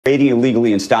trading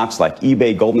illegally in stocks like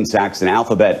eBay, Goldman Sachs, and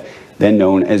Alphabet, then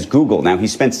known as Google. Now, he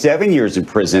spent 7 years in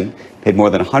prison, paid more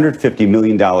than $150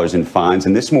 million in fines,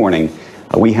 and this morning,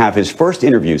 we have his first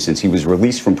interview since he was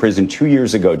released from prison 2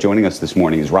 years ago. Joining us this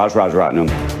morning is Raj Rajaratnam,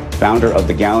 founder of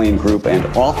the Galleon Group and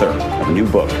author of a new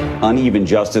book, Uneven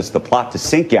Justice, The Plot to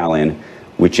Sink Galleon,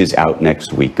 which is out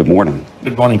next week. Good morning.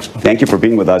 Good morning, sir. Thank you for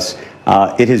being with us.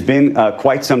 It has been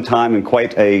quite some time and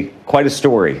quite a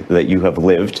story that you have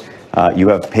lived. You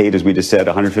have paid, as we just said,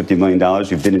 $150 million.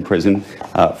 You've been in prison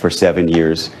for 7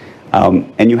 years.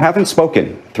 And you haven't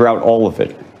spoken throughout all of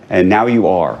it. And now you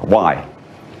are. Why?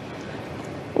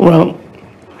 Well,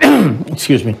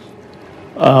 excuse me.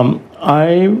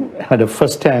 I had a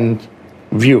first-hand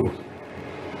view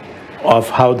of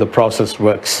how the process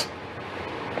works.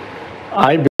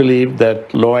 I believe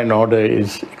that law and order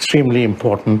is extremely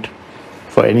important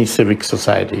for any civic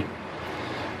society.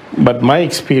 But my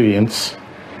experience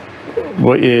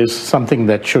is something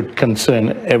that should concern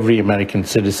every American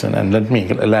citizen, and let me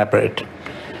elaborate.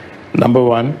 Number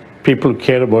one, people who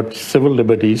care about civil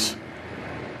liberties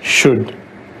should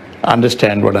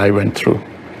understand what I went through.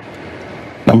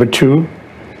 Number two,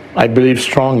 I believe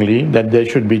strongly that there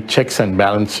should be checks and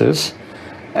balances,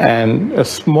 and a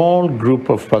small group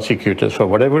of prosecutors, for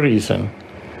whatever reason,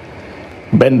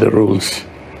 bend the rules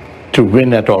to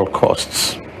win at all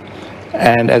costs.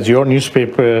 And as your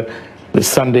newspaper this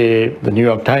Sunday, the New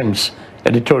York Times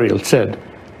editorial said,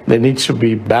 there needs to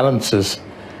be balances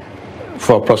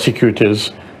for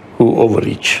prosecutors who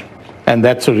overreach. And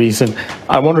that's the reason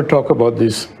I want to talk about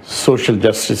these social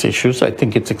justice issues. I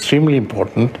think it's extremely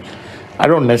important. I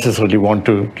don't necessarily want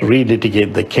to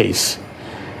relitigate the case.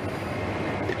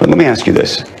 But let me ask you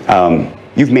this.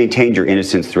 You've maintained your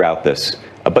innocence throughout this,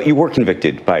 but you were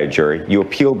convicted by a jury. You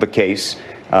appealed the case.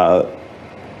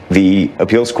 The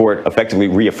appeals court effectively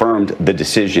reaffirmed the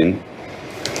decision.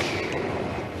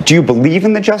 Do you believe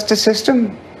in the justice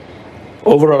system?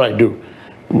 Overall, I do.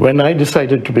 When I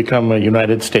decided to become a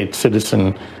United States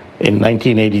citizen in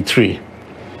 1983,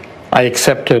 I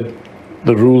accepted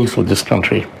the rules of this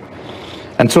country.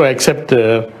 And so I accept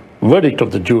the verdict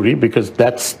of the jury because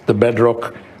that's the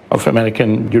bedrock of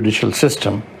American judicial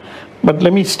system. But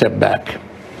let me step back.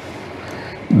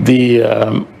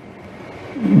 The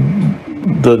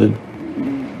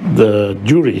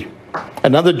jury,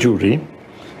 another jury,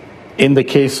 in the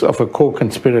case of a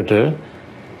co-conspirator,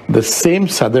 the same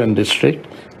Southern District,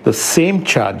 the same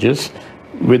charges,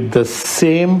 with the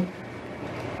same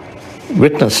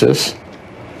witnesses,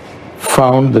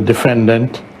 found the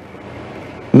defendant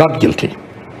not guilty.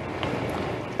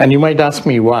 And you might ask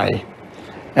me why.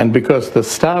 And because the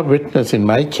star witness in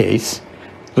my case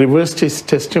reversed his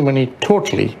testimony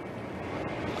totally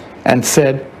and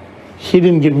said he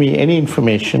didn't give me any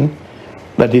information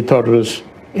that he thought was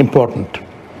important.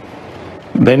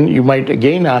 Then you might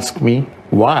again ask me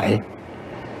why.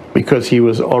 Because he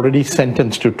was already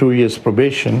sentenced to 2 years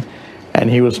probation and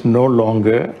he was no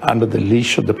longer under the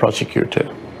leash of the prosecutor.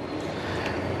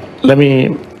 Let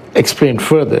me explain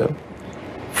further.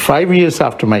 5 years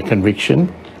after my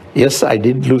conviction, yes, I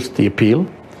did lose the appeal.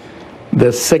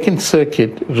 The Second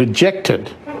Circuit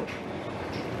rejected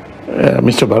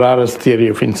Mr. Bharara's theory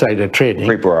of insider trading,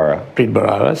 Preet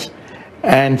Bharara's,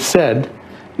 and said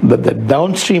that the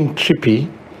downstream trippy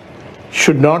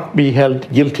should not be held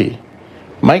guilty.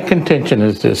 My contention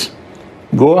is this: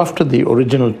 go after the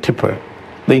original tipper,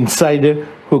 the insider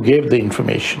who gave the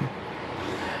information.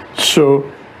 So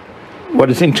what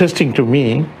is interesting to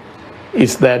me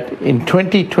is that in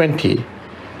 2020,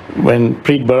 when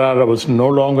Preet Bharara was no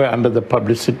longer under the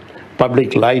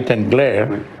public light and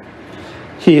glare,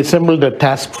 he assembled a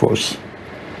task force.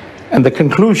 And the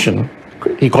conclusion,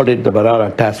 he called it the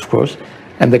Bharara Task Force,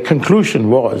 and the conclusion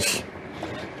was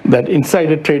that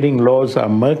insider trading laws are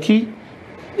murky,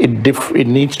 it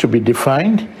needs to be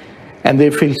defined, and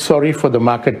they feel sorry for the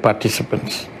market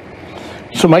participants.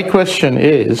 So my question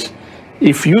is,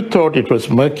 if you thought it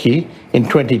was murky in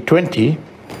 2020,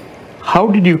 how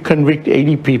did you convict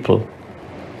 80 people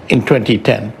in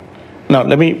 2010? Now,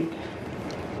 let me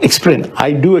explain.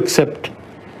 I do accept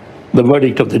the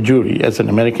verdict of the jury as an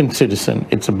American citizen.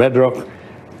 It's a bedrock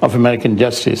of American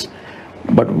justice.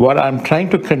 But what I'm trying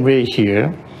to convey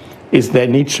here is there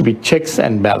needs to be checks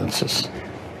and balances.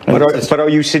 But are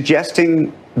you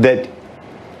suggesting that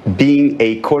being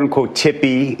a quote-unquote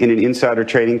tippy in an insider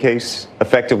trading case,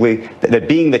 effectively, that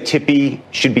being the tippy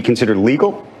should be considered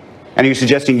legal? And are you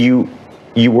suggesting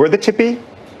you were the tippy?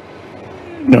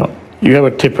 No, you have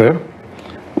a tipper.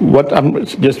 What I'm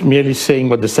just merely saying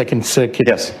what the Second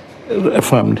Circuit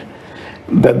affirmed,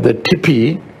 that the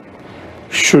tippy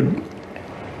should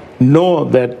know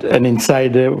that an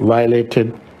insider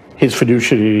violated his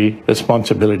fiduciary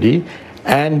responsibility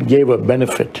and gave a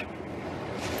benefit.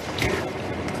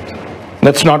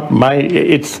 That's not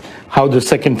it's how the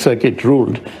Second Circuit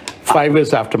ruled 5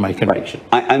 years after my conviction.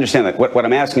 Right. I understand that. What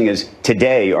I'm asking is,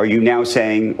 today, are you now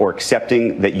saying or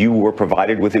accepting that you were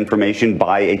provided with information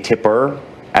by a tipper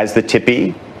as the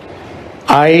tippee?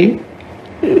 I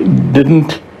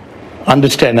didn't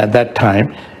understand at that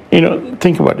time.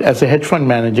 Think about it. As a hedge fund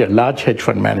manager, large hedge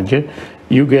fund manager,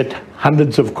 you get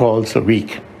hundreds of calls a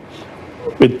week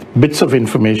with bits of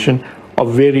information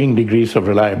of varying degrees of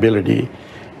reliability.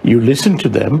 You listen to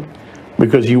them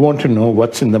because you want to know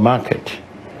what's in the market.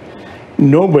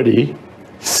 Nobody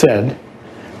said,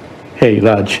 "Hey,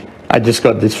 Raj, I just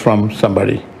got this from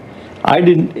somebody." I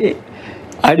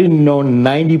didn't know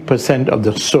 90% of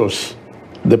the source,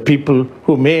 the people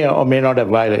who may or may not have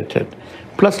violated.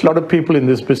 Plus, a lot of people in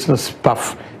this business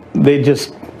puff. They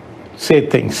just say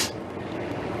things.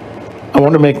 I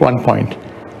want to make one point.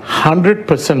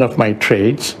 100% of my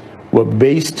trades were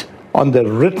based on the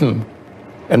written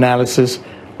analysis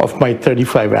of my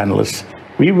 35 analysts.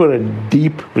 We were a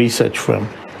deep research firm.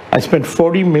 I spent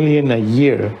 $40 million a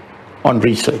year on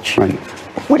research. Right.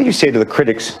 What do you say to the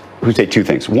critics who say two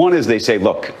things? One is they say,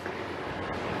 look,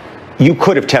 you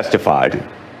could have testified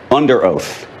under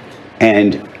oath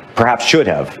and perhaps should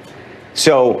have.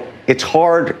 So it's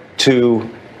hard to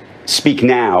speak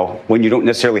now when you don't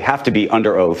necessarily have to be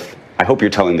under oath. I hope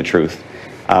you're telling the truth.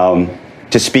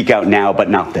 To speak out now, but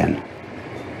not then.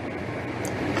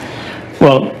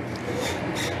 Well,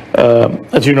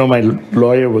 as you know, my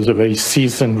lawyer was a very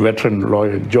seasoned veteran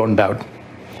lawyer, John Dowd.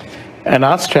 And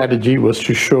our strategy was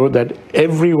to show that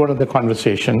every one of the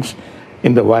conversations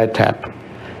in the wiretap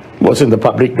was in the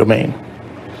public domain.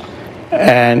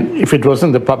 And if it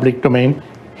wasn't the public domain,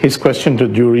 his question to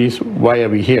juries, why are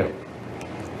we here?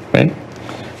 Right?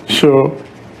 So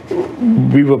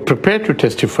we were prepared to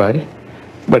testify,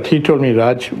 but he told me,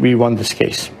 Raj, we won this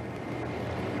case.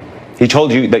 He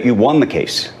told you that you won the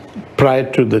case? Prior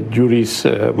to the jury's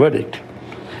verdict.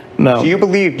 Now, so you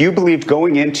believed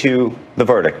going into the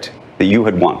verdict that you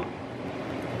had won?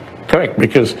 Correct,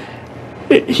 because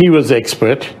he was the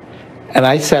expert, and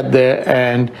I sat there,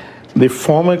 and the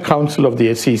former counsel of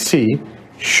the SEC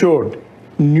showed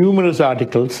numerous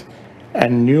articles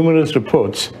and numerous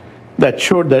reports that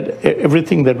showed that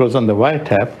everything that was on the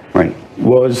wiretap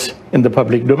was in the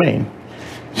public domain.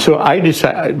 So I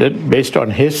decided, based on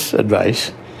his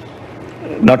advice,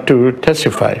 not to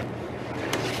testify.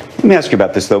 Let me ask you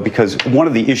about this, though, because one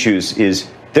of the issues is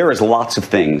there is lots of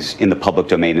things in the public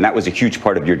domain, and that was a huge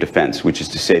part of your defense, which is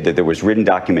to say that there was written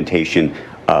documentation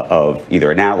of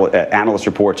either analyst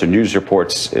reports or news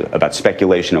reports about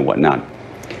speculation and whatnot.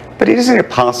 But isn't it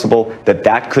possible that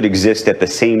that could exist at the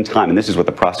same time, and this is what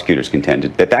the prosecutors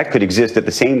contended, that that could exist at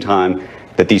the same time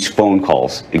that these phone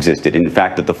calls existed? In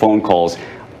fact, that the phone calls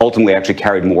ultimately actually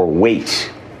carried more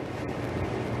weight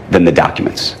than the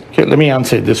documents? Okay, let me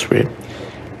answer it this way.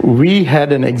 We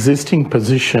had an existing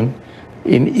position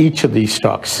in each of these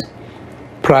stocks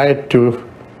prior to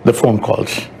the phone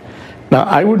calls. Now,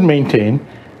 I would maintain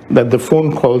that the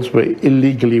phone calls were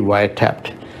illegally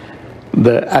wiretapped.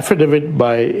 The affidavit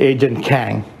by Agent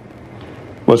Kang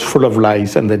was full of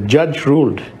lies, and the judge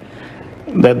ruled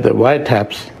that the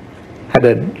wiretaps had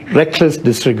a reckless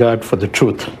disregard for the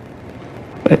truth.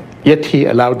 Yet he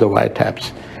allowed the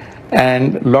wiretaps.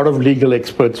 And a lot of legal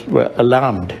experts were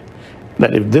alarmed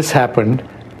that if this happened,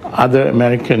 other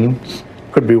Americans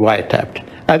could be wiretapped.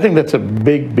 I think that's a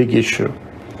big, big issue.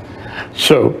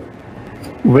 So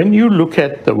when you look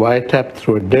at the wiretap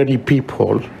through a dirty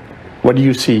peephole, what do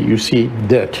you see? You see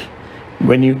dirt.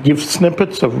 When you give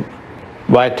snippets of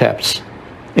wiretaps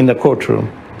in the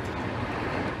courtroom,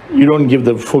 you don't give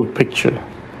the full picture.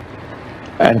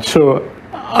 And so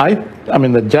I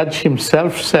mean, the judge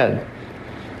himself said,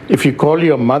 if you call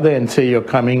your mother and say you're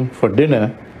coming for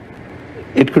dinner,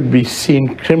 it could be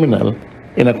seen criminal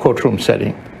in a courtroom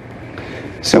setting.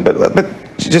 So, but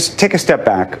just take a step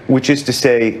back, which is to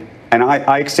say, and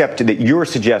I accept that you're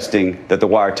suggesting that the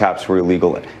wiretaps were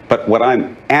illegal, but what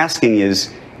I'm asking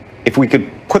is, if we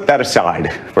could put that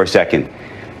aside for a second,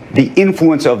 the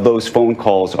influence of those phone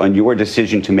calls on your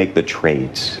decision to make the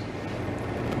trades.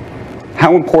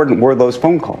 How important were those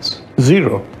phone calls?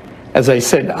 Zero. As I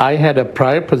said, I had a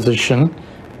prior position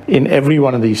in every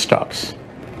one of these stocks.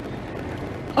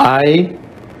 I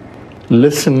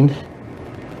listened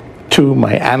to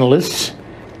my analysts,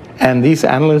 and these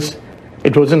analysts,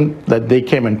 it wasn't that they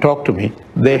came and talked to me.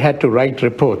 They had to write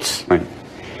reports. Right.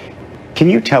 Can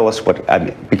you tell us what,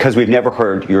 because we've never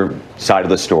heard your side of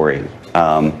the story,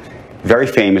 very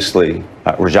famously,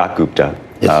 Rajat Gupta,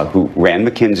 Yes. who ran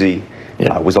McKinsey,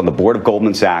 Yeah. was on the board of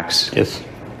Goldman Sachs, Yes.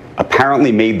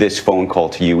 apparently made this phone call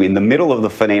to you in the middle of the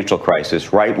financial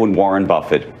crisis, right when Warren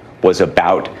Buffett was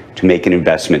about to make an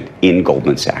investment in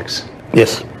Goldman Sachs.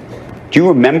 Yes. Do you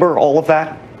remember all of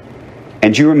that?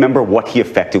 And do you remember what he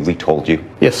effectively told you?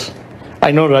 Yes.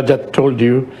 I know Rajat told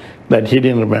you that he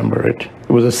didn't remember it.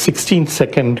 It was a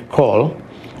 16-second call,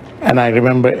 and I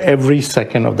remember every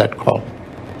second of that call.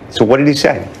 So what did he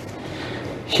say?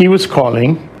 He was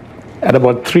calling at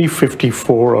about 3:54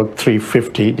 or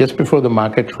 3:50, just before the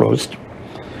market closed,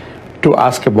 to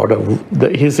ask about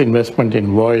his investment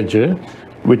in Voyager,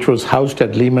 which was housed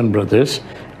at Lehman Brothers,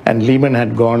 and Lehman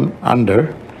had gone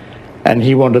under, and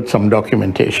he wanted some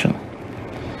documentation.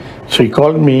 So he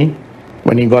called me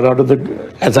when he got out of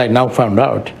the, as I now found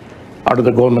out of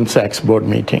the Goldman Sachs board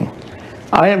meeting.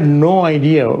 I have no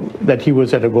idea that he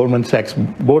was at a Goldman Sachs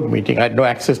board meeting. I had no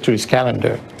access to his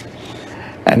calendar.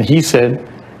 And he said,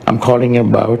 I'm calling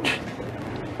about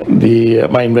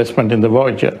my investment in the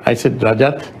Voyager. I said,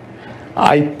 Rajat,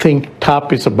 I think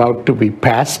TARP is about to be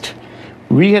passed.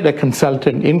 We had a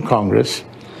consultant in Congress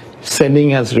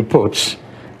sending us reports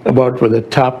about whether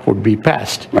TARP would be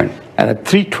passed. Right. And at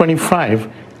 3:25,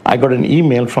 I got an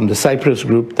email from the Cyprus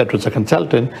group that was a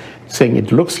consultant saying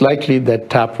it looks likely that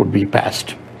TARP would be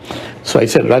passed. So I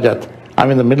said, Rajat, I'm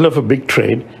in the middle of a big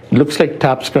trade. It looks like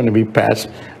TARP's going to be passed.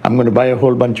 I'm going to buy a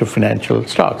whole bunch of financial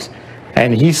stocks.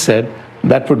 And he said,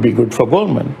 that would be good for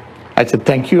Goldman. I said,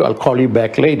 thank you. I'll call you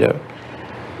back later.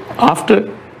 After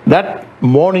that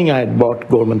morning, I had bought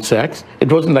Goldman Sachs.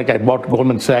 It wasn't like I bought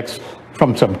Goldman Sachs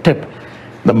from some tip.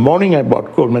 The morning I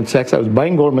bought Goldman Sachs, I was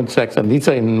buying Goldman Sachs, and these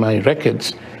are in my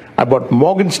records. I bought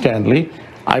Morgan Stanley.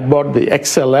 I bought the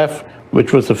XLF,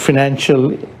 which was a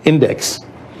financial index.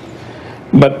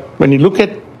 But when you look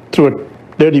at through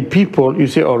a dirty peephole, you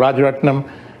say, oh, Rajaratnam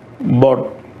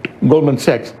bought Goldman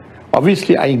Sachs.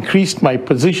 Obviously, I increased my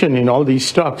position in all these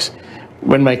stocks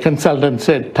when my consultant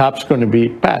said TARP's going to be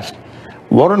passed.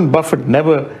 Warren Buffett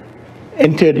never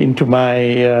entered into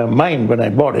my mind when I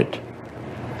bought it.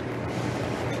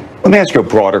 Let me ask you a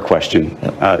broader question,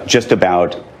 just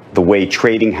about the way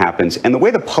trading happens and the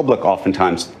way the public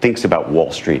oftentimes thinks about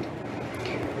Wall Street.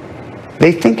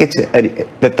 They think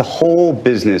that the whole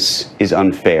business is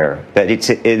unfair,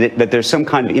 that there's some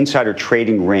kind of insider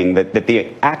trading ring, that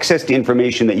the access to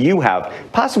information that you have,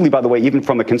 possibly, by the way, even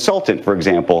from a consultant, for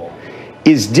example,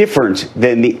 is different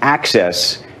than the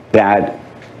access that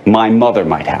my mother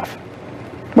might have.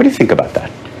 What do you think about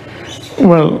that?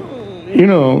 Well, you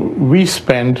know, we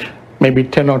spend maybe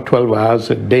 10 or 12 hours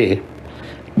a day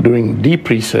doing deep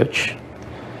research.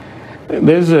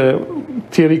 There's a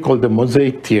theory called the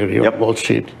mosaic theory of Wall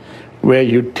Street, where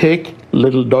you take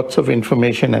little dots of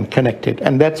information and connect it,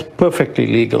 and that's perfectly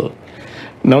legal.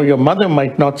 Now, your mother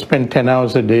might not spend 10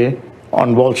 hours a day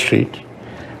on Wall Street.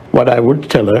 What I would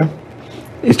tell her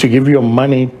is to give your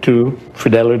money to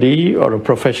Fidelity or a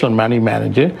professional money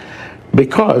manager,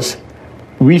 because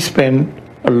we spend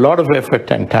a lot of effort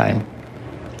and time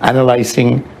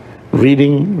analyzing,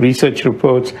 reading research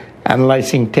reports,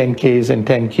 analyzing 10Ks and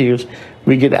 10Qs.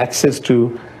 We get access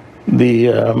to the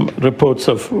reports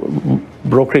of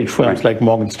brokerage firms like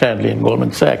Morgan Stanley and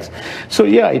Goldman Sachs. So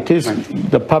yeah, it is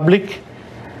the public,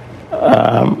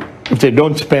 if they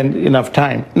don't spend enough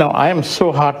time. Now, I am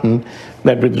so heartened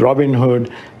that with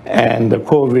Robinhood and the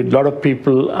COVID, a lot of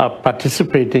people are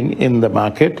participating in the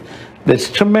market.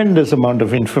 There's tremendous amount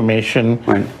of information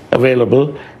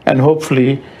available, and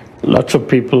hopefully lots of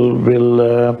people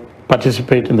will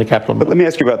participate in the capital market. But let me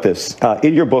ask you about this.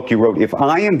 In your book, you wrote, if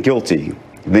I am guilty,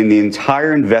 then the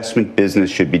entire investment business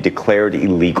should be declared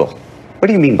illegal. What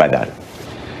do you mean by that?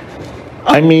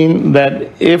 I mean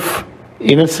that if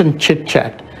innocent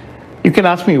chit-chat, you can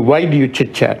ask me, why do you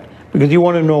chit-chat? Because you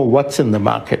want to know what's in the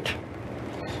market.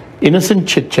 Innocent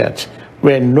chit-chats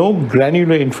where no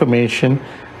granular information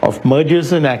of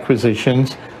mergers and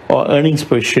acquisitions or earnings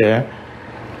per share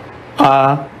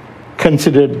are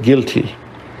considered guilty,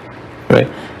 right?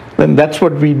 Then that's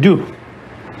what we do.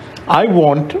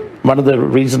 One of the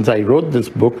reasons I wrote this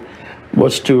book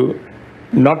was to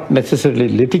not necessarily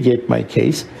litigate my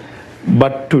case,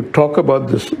 but to talk about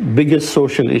this biggest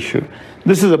social issue.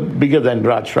 This is bigger than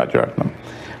Raj Rajaratnam.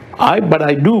 But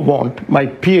I do want my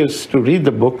peers to read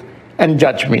the book and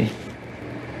judge me.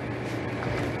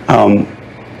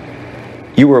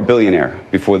 You were a billionaire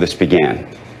before this began.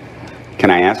 Can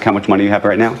I ask how much money you have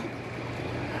right now?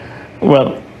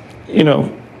 Well, you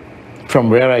know, from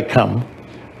where I come,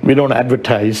 we don't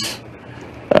advertise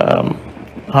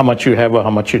how much you have or how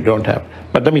much you don't have.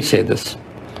 But let me say this.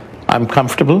 I'm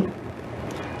comfortable,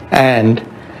 and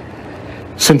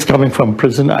Since coming from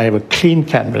prison, I have a clean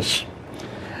canvas.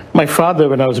 My father,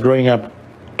 when I was growing up,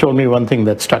 told me one thing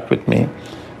that stuck with me.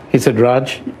 He said,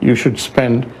 Raj, you should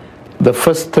spend the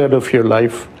first third of your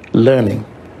life learning,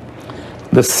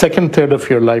 the second third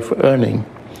of your life earning,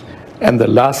 and the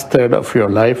last third of your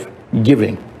life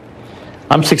giving.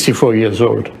 I'm 64 years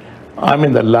old. I'm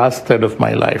in the last third of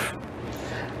my life.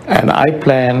 And I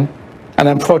plan, and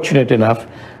I'm fortunate enough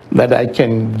that I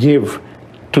can give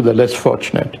to the less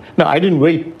fortunate. Now, I didn't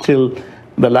wait till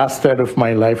the last third of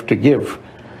my life to give.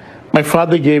 My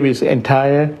father gave his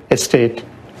entire estate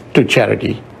to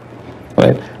charity.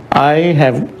 Right? I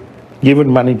have given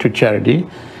money to charity,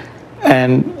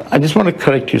 and I just want to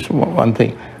correct you one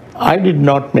thing. I did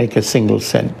not make a single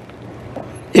cent.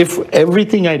 If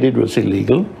everything I did was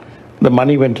illegal, the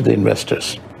money went to the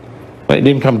investors. It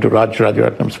didn't come to Raj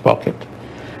Rajaratnam's pocket.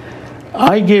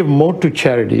 I gave more to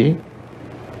charity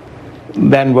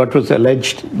than what was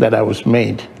alleged that I was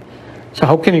made. So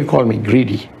how can you call me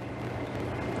greedy?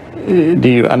 Do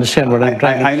you understand what I'm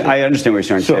trying to say? I understand what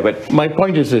you're trying to say, but my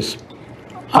point is this.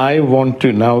 I want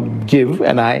to now give,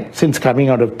 and since coming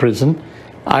out of prison,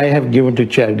 I have given to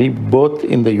charity both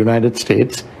in the United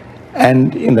States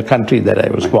and in the country that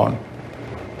I was born.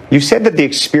 You said that the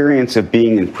experience of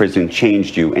being in prison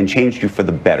changed you, and changed you for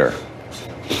the better.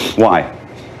 Why?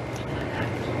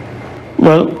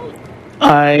 Well,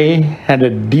 I had a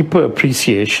deeper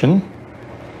appreciation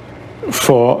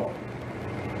for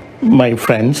my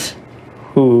friends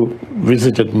who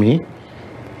visited me,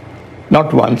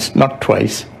 not once, not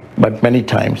twice, but many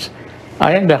times.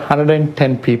 I had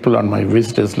 110 people on my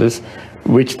visitors list,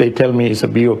 which they tell me is a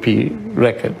BOP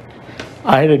record.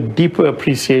 I had a deeper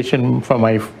appreciation for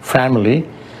my family,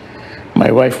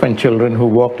 my wife and children who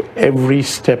walked every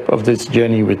step of this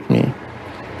journey with me.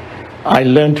 I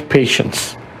learned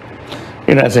patience.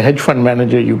 You know, as a hedge fund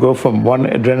manager, you go from one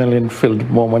adrenaline-filled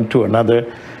moment to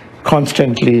another,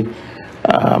 constantly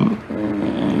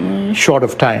short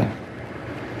of time.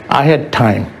 I had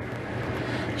time.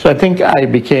 So I think I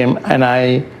became, and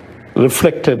I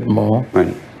reflected more.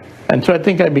 Right. And so I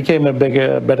think I became a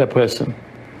better person.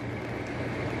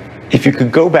 If you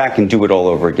could go back and do it all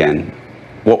over again,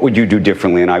 what would you do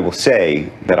differently? And I will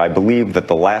say that I believe that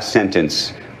the last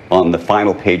sentence on the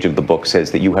final page of the book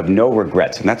says that you have no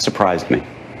regrets, and that surprised me.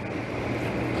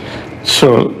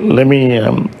 So let me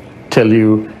tell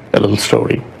you a little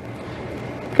story.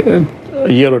 A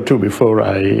year or two before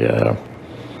I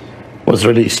was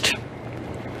released,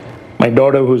 my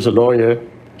daughter, who's a lawyer,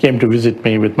 came to visit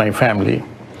me with my family.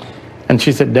 And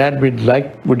she said, Dad, we'd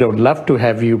love to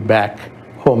have you back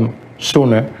home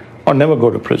sooner or never go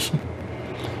to prison.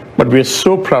 But we're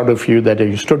so proud of you that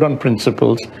you stood on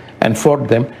principles and fought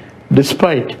them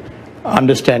despite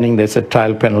understanding there's a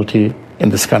trial penalty in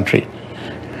this country.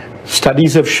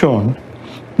 Studies have shown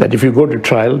that if you go to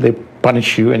trial, they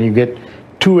punish you and you get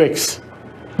 2x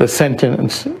the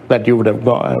sentence that you would have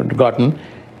gotten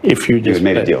if you just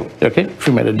made a deal. Okay, if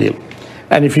you made a deal.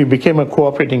 And if you became a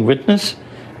cooperating witness,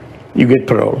 you get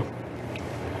parole.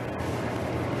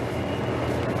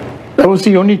 That was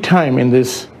the only time in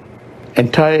this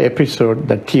entire episode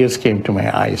that tears came to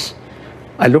my eyes.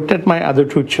 I looked at my other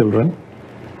two children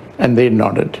and they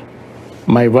nodded.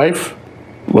 My wife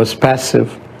was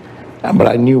passive, but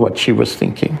I knew what she was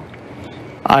thinking.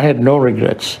 I had no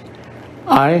regrets.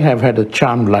 I have had a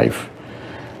charmed life.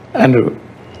 And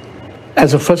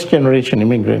as a first-generation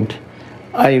immigrant,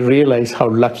 I realize how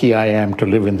lucky I am to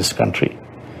live in this country.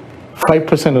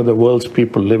 5% of the world's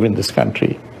people live in this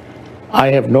country. I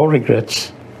have no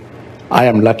regrets. I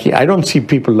am lucky. I don't see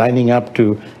people lining up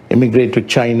to immigrate to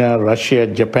China, Russia,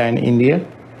 Japan, India,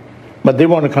 but they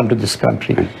want to come to this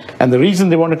country. And the reason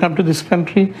they want to come to this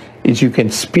country is you can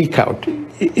speak out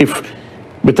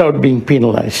without being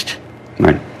penalized.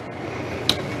 Right.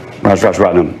 Raj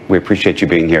Rajaratnam, we appreciate you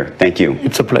being here. Thank you.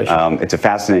 It's a pleasure. It's a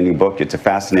fascinating book. It's a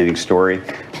fascinating story.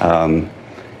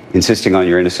 Insisting on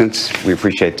your innocence. We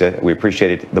appreciate it. We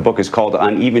appreciate it. The book is called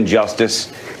Uneven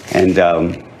Justice, and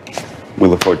we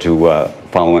look forward to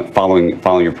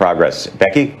following your progress.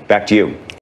 Becky, back to you.